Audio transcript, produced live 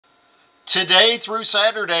Today through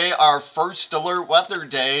Saturday, our first alert weather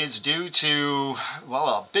days due to, well,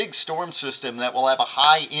 a big storm system that will have a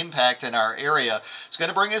high impact in our area. It's going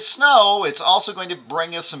to bring us snow. It's also going to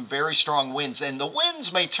bring us some very strong winds. And the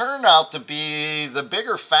winds may turn out to be the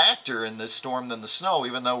bigger factor in this storm than the snow,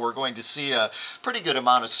 even though we're going to see a pretty good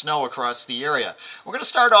amount of snow across the area. We're going to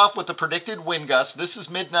start off with the predicted wind gusts. This is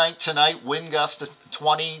midnight tonight. Wind gusts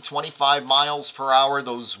 20-25 miles per hour.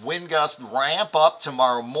 Those wind gusts ramp up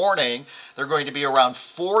tomorrow morning. They're going to be around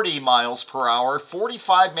 40 miles per hour,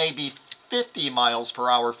 45 maybe 50 miles per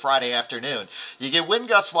hour Friday afternoon. You get wind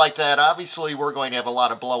gusts like that, obviously we're going to have a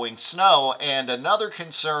lot of blowing snow, and another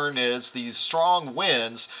concern is these strong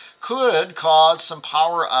winds could cause some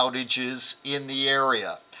power outages in the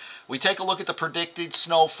area. We take a look at the predicted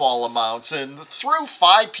snowfall amounts, and through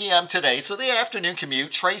 5 p.m. today, so the afternoon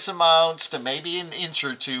commute, trace amounts to maybe an inch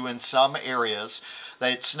or two in some areas.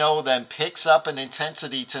 That snow then picks up in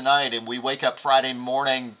intensity tonight, and we wake up Friday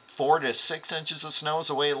morning 4 to 6 inches of snow is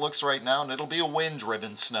the way it looks right now, and it'll be a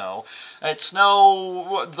wind-driven snow. That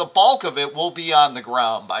snow, the bulk of it will be on the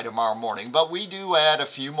ground by tomorrow morning, but we do add a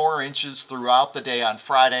few more inches throughout the day on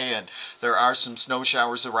Friday, and there are some snow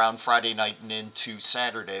showers around Friday night and into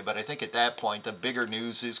Saturday. But I think at that point, the bigger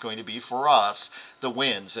news is going to be for us the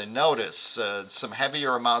winds. And notice some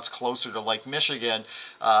heavier amounts closer to Lake Michigan.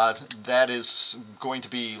 That is going to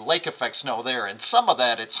be lake effect snow there, and some of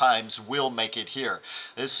that at times will make it here.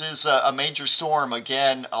 This is a major storm.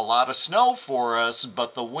 Again, a lot of snow for us,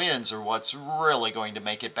 but the winds are what's really going to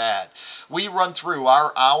make it bad. We run through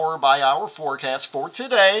our hour-by-hour forecast for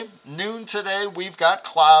today. Noon today, we've got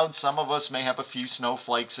clouds. Some of us may have a few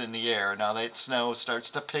snowflakes in the air. Now that snow starts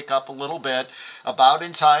to pick up a little bit about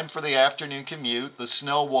in time for the afternoon commute. The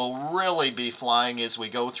snow will really be flying as we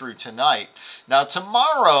go through tonight. Now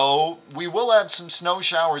tomorrow, we will have some snow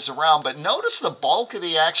showers around, but notice the bulk of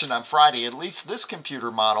the action on Friday, at least this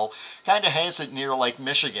computer model, kind of has it near Lake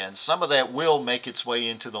Michigan. Some of that will make its way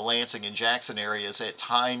into the Lansing and Jackson areas at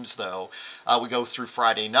times, though. We go through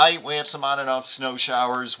Friday night. We have some on and off snow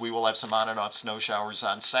showers. We will have some on and off snow showers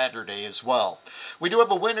on Saturday as well. We do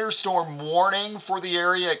have a winter storm warning for the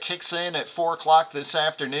area. It kicks in at 4 o'clock this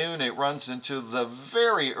afternoon. It runs into the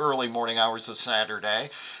very early morning hours of Saturday.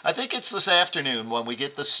 I think it's this afternoon when we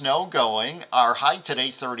get the snow going. Our high today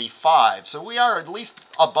 35, so we are at least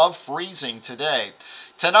above freezing today.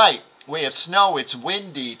 Tonight, we have snow, it's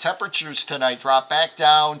windy. Temperatures tonight drop back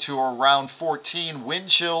down to around 14. Wind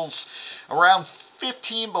chills around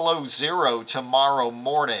 15 below zero tomorrow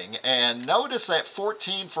morning. And notice that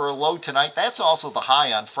 14 for a low tonight, that's also the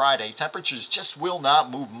high on Friday. Temperatures just will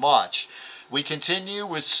not move much. We continue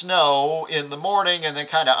with snow in the morning and then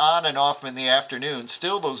kind of on and off in the afternoon.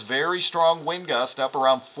 Still those very strong wind gusts up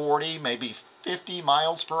around 40, maybe 50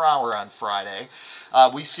 miles per hour on Friday.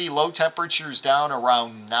 We see low temperatures down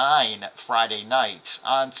around 9 Friday night.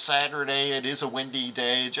 On Saturday, it is a windy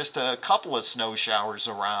day, just a couple of snow showers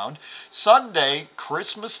around. Sunday,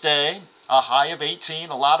 Christmas Day, a high of 18,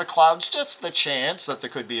 a lot of clouds, just the chance that there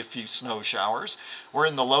could be a few snow showers. We're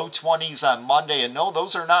in the low 20s on Monday, and no,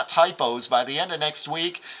 those are not typos. By the end of next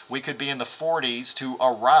week, we could be in the 40s to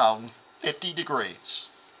around 50 degrees.